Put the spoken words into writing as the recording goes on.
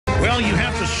Well, you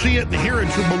have to see it and hear it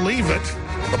to believe it.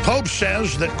 The Pope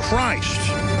says that Christ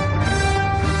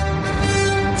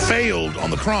failed on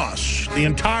the cross. The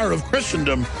entire of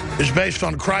Christendom is based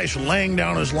on Christ laying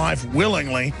down his life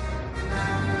willingly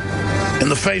in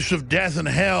the face of death and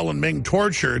hell and being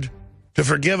tortured to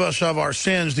forgive us of our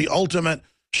sins, the ultimate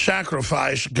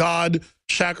sacrifice, God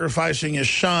sacrificing his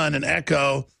son, an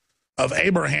echo of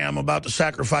Abraham about to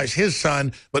sacrifice his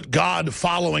son, but God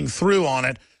following through on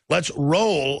it. Let's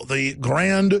roll the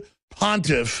Grand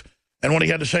Pontiff and what he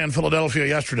had to say in Philadelphia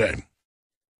yesterday.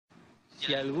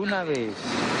 And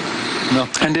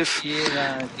if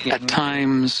at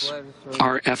times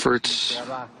our efforts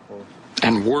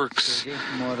and works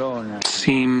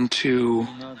seem to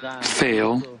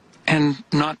fail and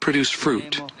not produce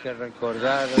fruit,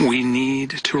 we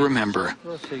need to remember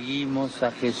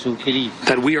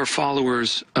that we are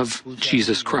followers of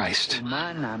Jesus Christ,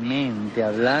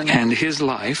 and his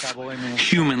life,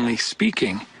 humanly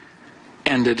speaking,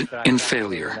 ended in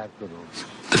failure,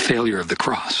 the failure of the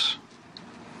cross.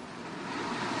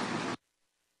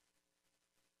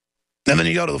 And then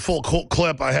you go to the full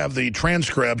clip. I have the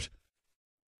transcript.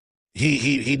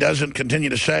 He doesn't continue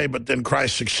to say, but then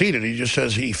Christ succeeded. He just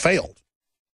says he failed.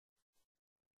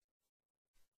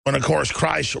 When, of course,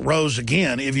 Christ rose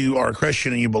again, if you are a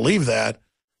Christian and you believe that,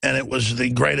 and it was the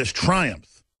greatest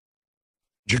triumph.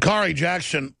 Jakari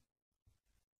Jackson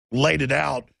laid it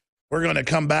out. We're going to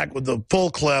come back with the full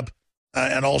clip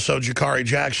and also Jakari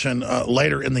Jackson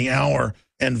later in the hour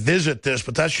and visit this,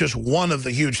 but that's just one of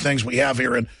the huge things we have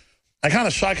here. And I kind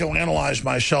of psychoanalyzed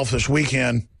myself this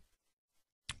weekend.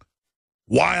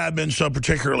 Why I've been so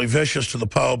particularly vicious to the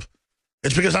Pope,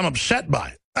 it's because I'm upset by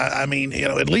it. I mean, you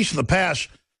know, at least in the past,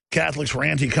 Catholics were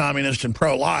anti-communist and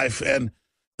pro-life, and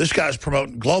this guy's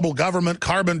promoting global government,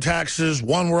 carbon taxes,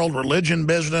 one world religion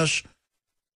business,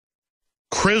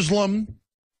 Chrislam,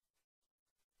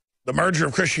 the merger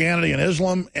of Christianity and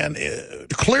Islam, and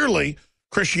clearly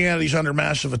Christianity's under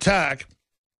massive attack.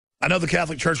 I know the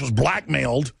Catholic Church was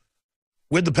blackmailed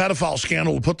with the pedophile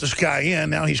scandal to put this guy in.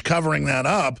 Now he's covering that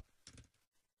up.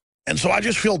 And so I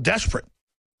just feel desperate.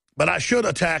 But I should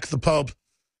attack the Pope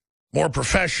more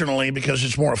professionally because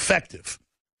it's more effective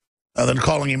than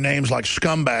calling him names like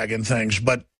scumbag and things.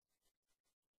 But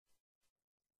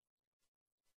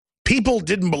people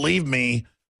didn't believe me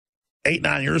 8,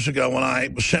 9 years ago when I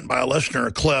was sent by a listener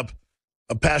a clip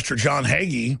of Pastor John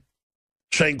Hagee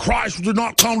saying Christ did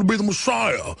not come to be the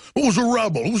Messiah. It was a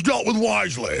rebel. It was dealt with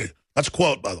wisely. That's a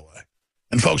quote, by the way.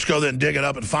 And folks go then dig it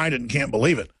up and find it and can't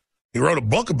believe it. He wrote a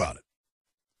book about it.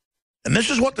 And this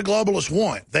is what the globalists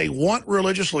want. They want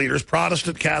religious leaders,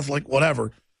 Protestant, Catholic,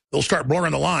 whatever. They'll start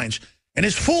blurring the lines. And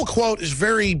his full quote is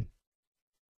very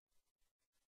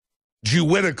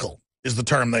Jewidical, is the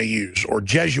term they use, or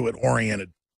Jesuit-oriented.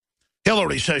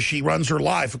 Hillary says she runs her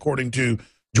life according to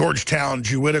Georgetown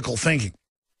Jewidical thinking,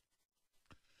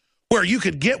 where you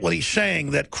could get what he's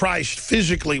saying, that Christ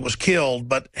physically was killed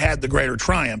but had the greater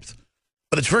triumph.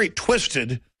 But it's very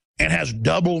twisted and has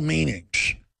double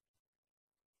meanings.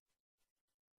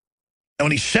 And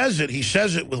when he says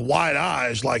it with wide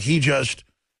eyes like he just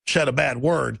said a bad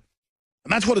word.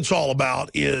 And that's what it's all about,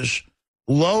 is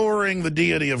lowering the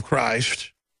deity of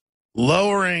Christ,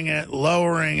 lowering it,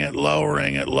 lowering it,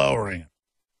 lowering it, lowering it.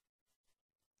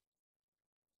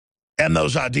 And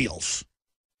those ideals.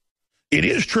 It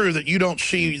is true that you don't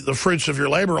see the fruits of your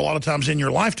labor a lot of times in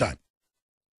your lifetime.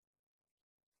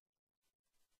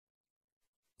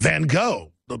 Van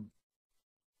Gogh, the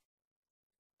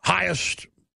highest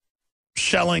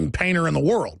selling painter in the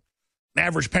world. An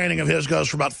average painting of his goes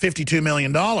for about $52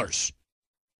 million.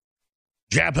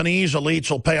 Japanese elites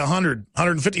will pay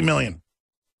 $150 million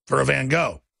for a Van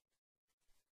Gogh.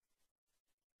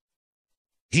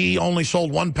 He only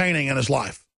sold one painting in his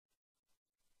life.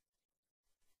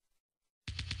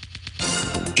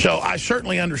 So I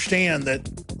certainly understand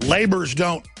that labors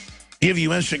don't give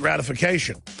you instant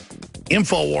gratification.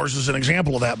 InfoWars is an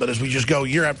example of that, but as we just go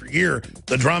year after year,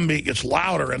 the drumbeat gets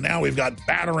louder, and now we've got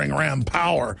battering ram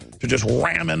power to just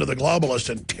ram into the globalists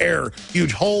and tear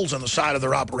huge holes in the side of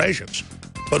their operations.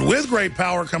 But with great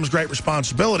power comes great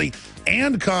responsibility,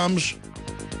 and comes,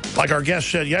 like our guest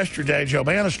said yesterday, Joe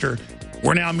Bannister,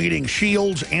 we're now meeting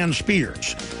shields and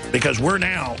spears because we're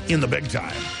now in the big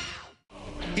time.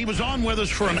 He was on with us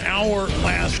for an hour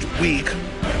last week,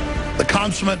 the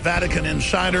consummate Vatican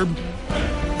insider.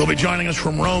 Will be joining us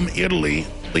from Rome, Italy,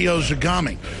 Leo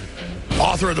Zagami,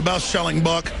 author of the best-selling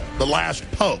book, The Last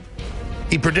Pope.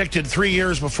 He predicted 3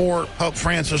 years before Pope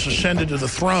Francis ascended to the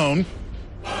throne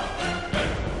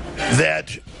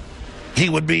that He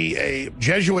would be a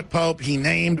Jesuit pope. He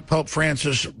named Pope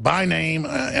Francis by name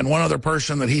and one other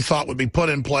person that he thought would be put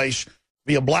in place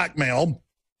via blackmail.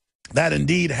 That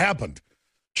indeed happened.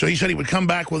 So he said he would come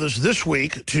back with us this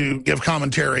week to give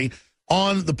commentary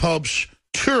on the Pope's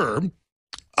tour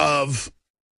of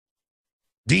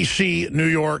D.C., New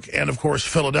York, and, of course,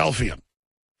 Philadelphia.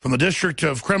 From the District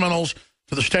of Criminals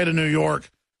to the state of New York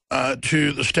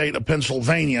to the state of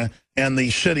Pennsylvania and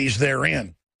the cities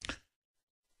therein.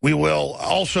 We will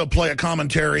also play a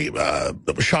commentary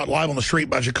that was shot live on the street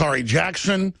by Jakari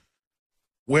Jackson,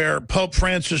 where Pope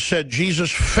Francis said Jesus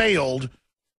failed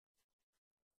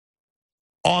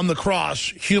on the cross,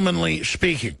 humanly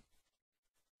speaking.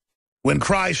 When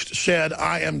Christ said,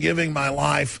 I am giving my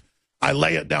life, I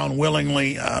lay it down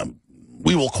willingly.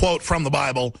 We will quote from the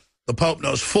Bible. The Pope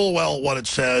knows full well what it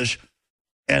says.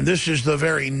 And this is the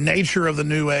very nature of the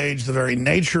New Age, the very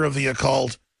nature of the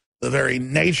occult, the very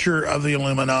nature of the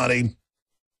Illuminati,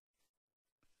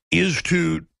 is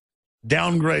to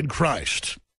downgrade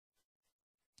Christ.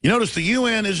 You notice the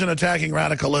UN isn't attacking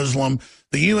radical Islam.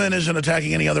 The UN isn't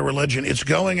attacking any other religion. It's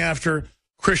going after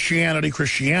Christianity.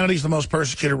 Christianity is the most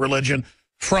persecuted religion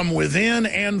from within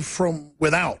and from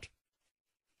without,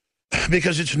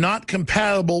 because it's not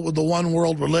compatible with the one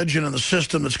world religion and the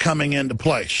system that's coming into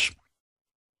place.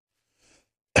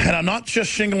 And I'm not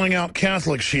just singling out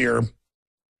Catholics here.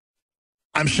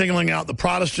 I'm singling out the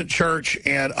Protestant church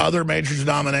and other major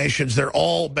denominations. They're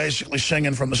all basically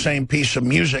singing from the same piece of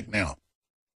music now,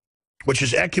 which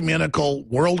is ecumenical,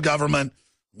 world government,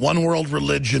 one world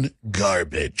religion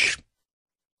garbage.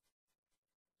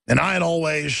 And I had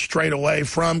always strayed away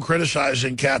from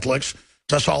criticizing Catholics.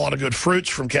 I saw a lot of good fruits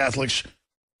from Catholics,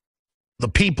 the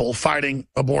people fighting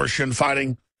abortion,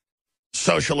 fighting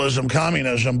socialism,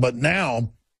 communism. But now,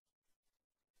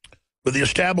 with the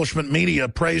establishment media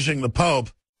praising the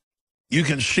Pope, you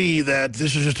can see that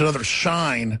this is just another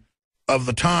sign of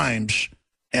the times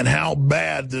and how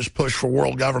bad this push for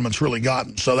world government's really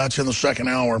gotten. So that's in the second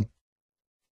hour.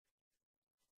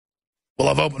 We'll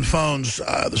have open phones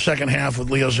the second half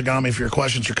with Leo Zagami for your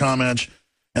questions or comments.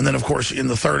 And then, of course, in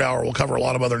the third hour, we'll cover a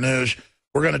lot of other news.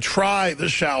 We're going to try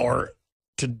this hour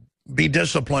to be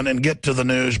disciplined and get to the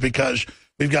news, because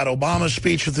we've got Obama's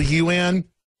speech at the UN.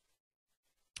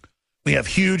 We have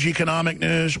huge economic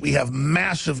news. We have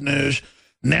massive news.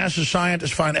 NASA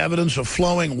scientists find evidence of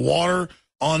flowing water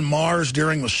on Mars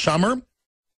during the summer.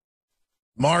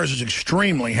 Mars is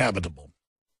extremely habitable.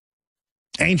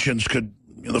 Ancients could,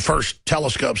 the first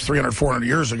telescopes 300, 400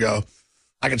 years ago,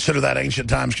 I consider that ancient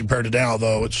times compared to now,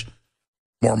 though it's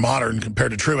more modern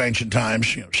compared to true ancient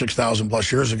times, 6,000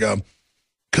 plus years ago,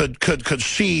 could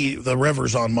see the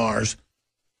rivers on Mars.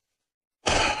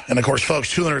 And, of course,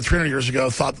 folks 200, 300 years ago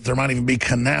thought that there might even be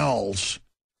canals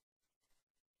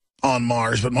on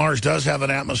Mars. But Mars does have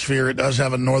an atmosphere. It does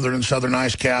have a northern and southern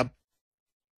ice cap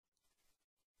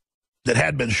that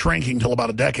had been shrinking till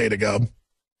about a decade ago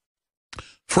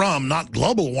from not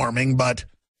global warming, but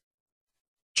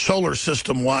solar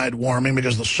system-wide warming,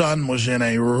 because the sun was in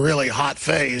a really hot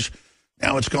phase.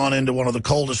 Now it's gone into one of the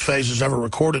coldest phases ever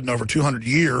recorded in over 200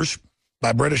 years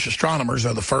by British astronomers.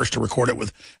 They're the first to record it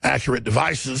with accurate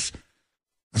devices.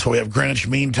 That's why we have Greenwich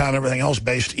Mean Time, everything else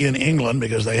based in England,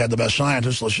 because they had the best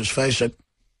scientists, let's just face it.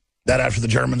 That after the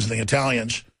Germans and the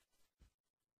Italians.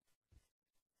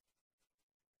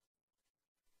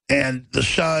 And the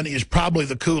sun is probably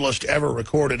the coolest ever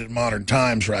recorded in modern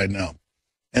times right now.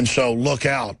 And so look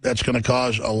out. That's going to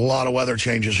cause a lot of weather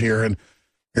changes here. And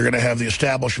you're going to have the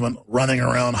establishment running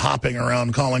around, hopping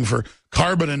around, calling for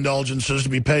carbon indulgences to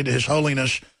be paid to His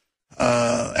Holiness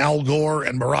Al Gore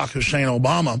and Barack Hussein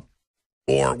Obama,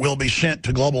 or will be sent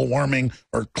to global warming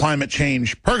or climate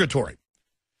change purgatory.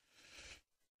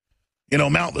 You know,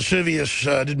 Mount Vesuvius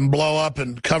didn't blow up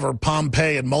and cover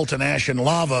Pompeii in molten ash and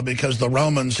lava because the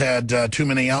Romans had too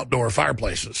many outdoor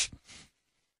fireplaces.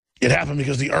 It happened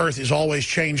because the Earth is always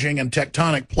changing, and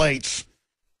tectonic plates,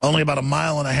 only about 1.5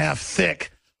 miles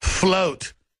thick,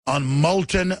 float on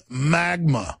molten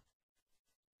magma.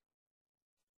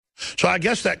 So I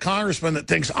guess that congressman that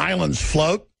thinks islands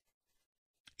float,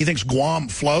 he thinks Guam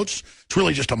floats. It's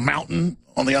really just a mountain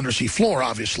on the undersea floor,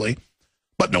 obviously.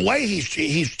 But in a way,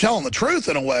 he's telling the truth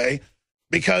in a way,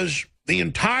 because the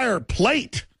entire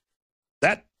plate,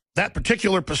 that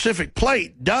particular Pacific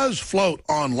plate, does float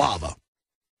on lava.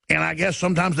 And I guess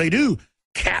sometimes they do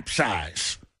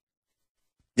capsize.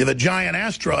 If a giant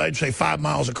asteroid, say 5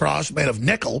 miles across, made of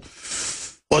nickel,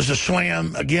 was to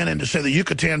slam again into, say, the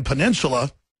Yucatan Peninsula,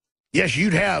 yes,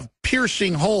 you'd have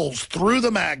piercing holes through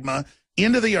the magma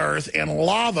into the Earth, and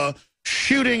lava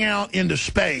shooting out into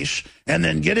space and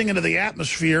then getting into the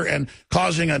atmosphere and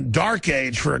causing a dark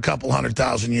age for a couple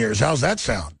 100,000 years. How's that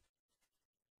sound?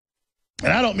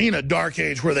 And I don't mean a dark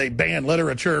age where they ban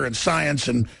literature and science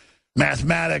and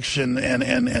mathematics and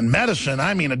medicine.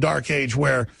 I mean a dark age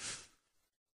where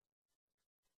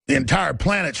the entire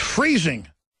planet's freezing.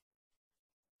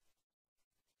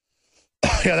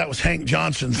 Yeah, that was Hank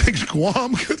Johnson. Thinks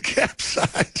Guam could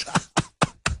capsize.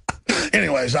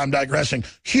 Anyways, I'm digressing.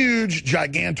 Huge,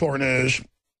 gigantor news.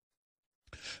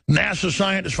 NASA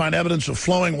scientists find evidence of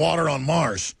flowing water on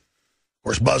Mars. Of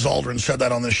course, Buzz Aldrin said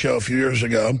that on this show a few years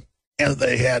ago, and that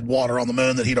they had water on the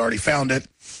moon, that he'd already found it,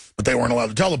 but they weren't allowed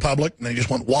to tell the public, and they just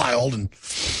went wild and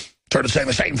started saying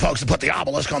the same folks that put the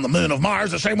obelisk on the moon of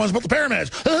Mars, the same ones that put the pyramids.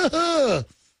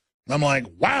 I'm like,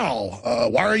 wow,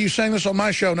 why are you saying this on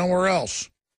my show, nowhere else?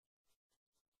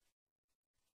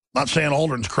 Not saying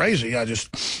Aldrin's crazy,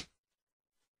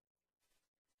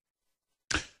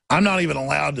 I'm not even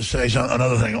allowed to say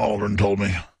another thing Aldrin told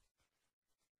me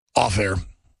off air.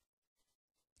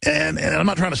 And I'm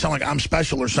not trying to sound like I'm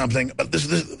special or something, but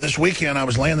this weekend I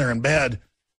was laying there in bed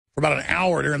for about an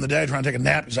hour during the day trying to take a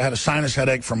nap because I had a sinus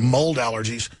headache from mold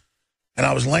allergies. And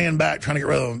I was laying back trying to get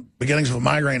rid of the beginnings of a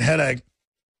migraine headache.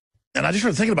 And I just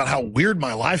started thinking about how weird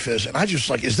my life is. And I just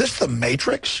like, is this the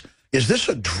Matrix? Is this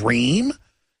a dream?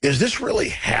 Is this really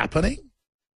happening?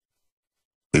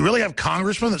 We really have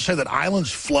congressmen that say that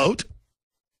islands float?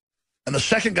 And the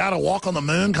second guy to walk on the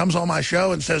moon comes on my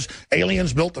show and says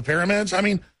aliens built the pyramids? I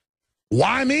mean,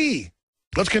 why me?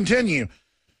 Let's continue.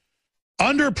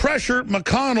 Under pressure,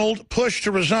 McConnell pushed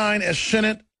to resign as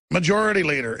Senate Majority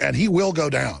Leader, and he will go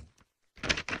down.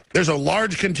 There's a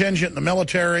large contingent in the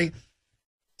military,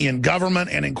 in government,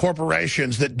 and in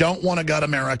corporations that don't want to gut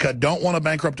America, don't want to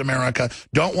bankrupt America,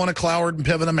 don't want to cloward and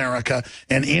pivot America,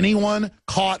 and anyone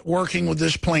caught working with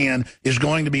this plan is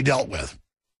going to be dealt with.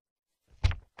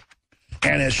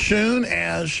 And as soon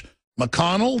as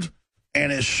McConnell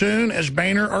and as soon as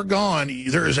Boehner are gone,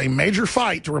 there is a major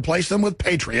fight to replace them with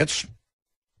patriots.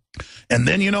 And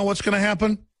then you know what's going to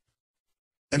happen?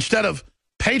 Instead of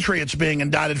patriots being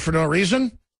indicted for no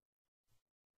reason,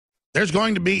 there's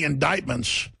going to be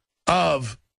indictments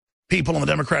of people in the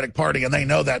Democratic Party, and they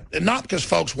know that. And not because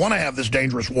folks want to have this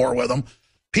dangerous war with them.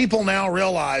 People now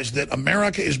realize that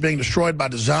America is being destroyed by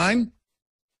design.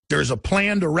 There's a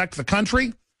plan to wreck the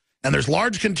country. And there's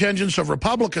large contingents of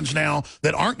Republicans now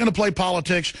that aren't going to play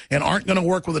politics and aren't going to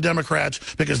work with the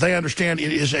Democrats because they understand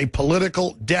it is a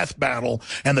political death battle.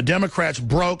 And the Democrats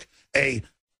broke a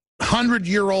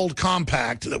 100-year-old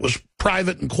compact that was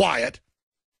private and quiet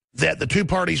that the two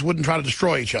parties wouldn't try to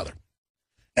destroy each other.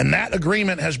 And that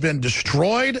agreement has been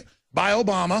destroyed by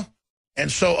Obama.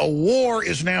 And so a war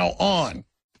is now on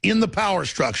in the power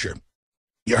structure.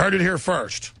 You heard it here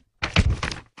first.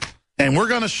 And we're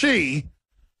going to see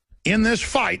in this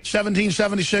fight,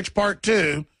 1776 Part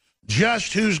 2,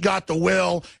 just who's got the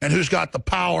will and who's got the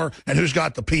power and who's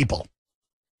got the people.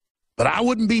 But I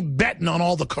wouldn't be betting on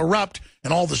all the corrupt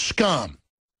and all the scum.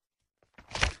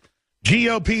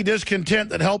 GOP discontent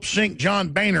that helped sink John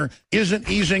Boehner isn't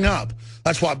easing up.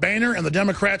 That's why Boehner and the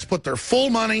Democrats put their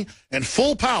full money and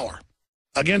full power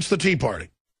against the Tea Party.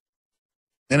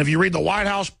 And if you read the White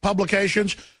House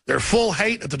publications, their full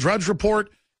hate at the Drudge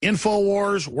Report,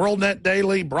 InfoWars, WorldNet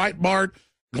Daily, Breitbart,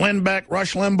 Glenn Beck,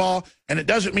 Rush Limbaugh, and it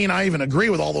doesn't mean I even agree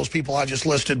with all those people I just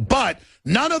listed, but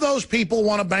none of those people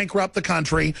want to bankrupt the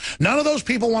country. None of those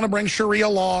people want to bring Sharia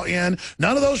law in.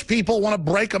 None of those people want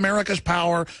to break America's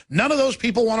power. None of those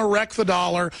people want to wreck the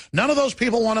dollar. None of those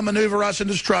people want to maneuver us in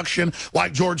destruction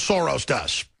like George Soros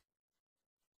does.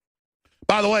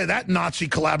 By the way, that Nazi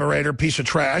collaborator, piece of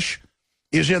trash,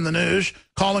 is in the news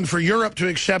calling for Europe to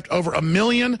accept over 1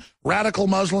 million radical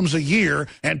Muslims a year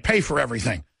and pay for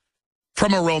everything.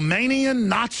 From a Romanian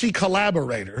Nazi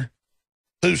collaborator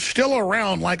who's still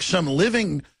around like some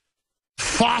living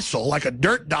fossil, like a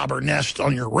dirt dauber nest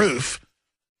on your roof,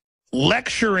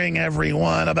 lecturing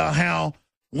everyone about how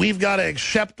we've got to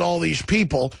accept all these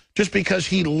people just because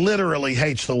he literally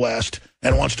hates the West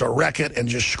and wants to wreck it and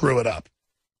just screw it up.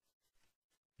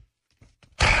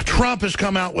 Trump has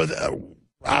come out with,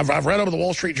 I've read over the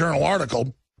Wall Street Journal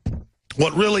article,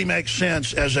 what really makes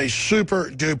sense as a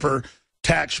super-duper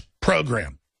tax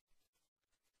program.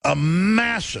 A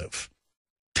massive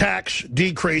tax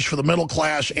decrease for the middle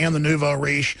class and the nouveau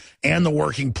riche and the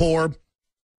working poor.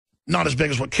 Not as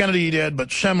big as what Kennedy did,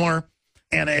 but similar.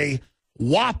 And a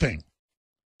whopping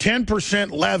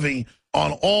 10% levy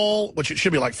on all, which it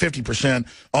should be like 50%,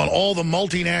 on all the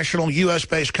multinational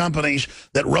U.S.-based companies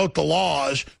that wrote the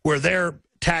laws where their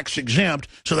tax exempt,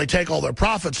 so they take all their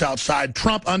profits outside.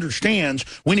 Trump understands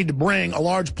we need to bring a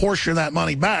large portion of that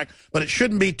money back, but it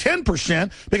shouldn't be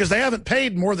 10% because they haven't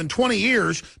paid more than 20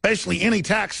 years, basically any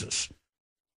taxes.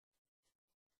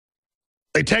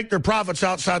 They take their profits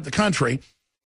outside the country,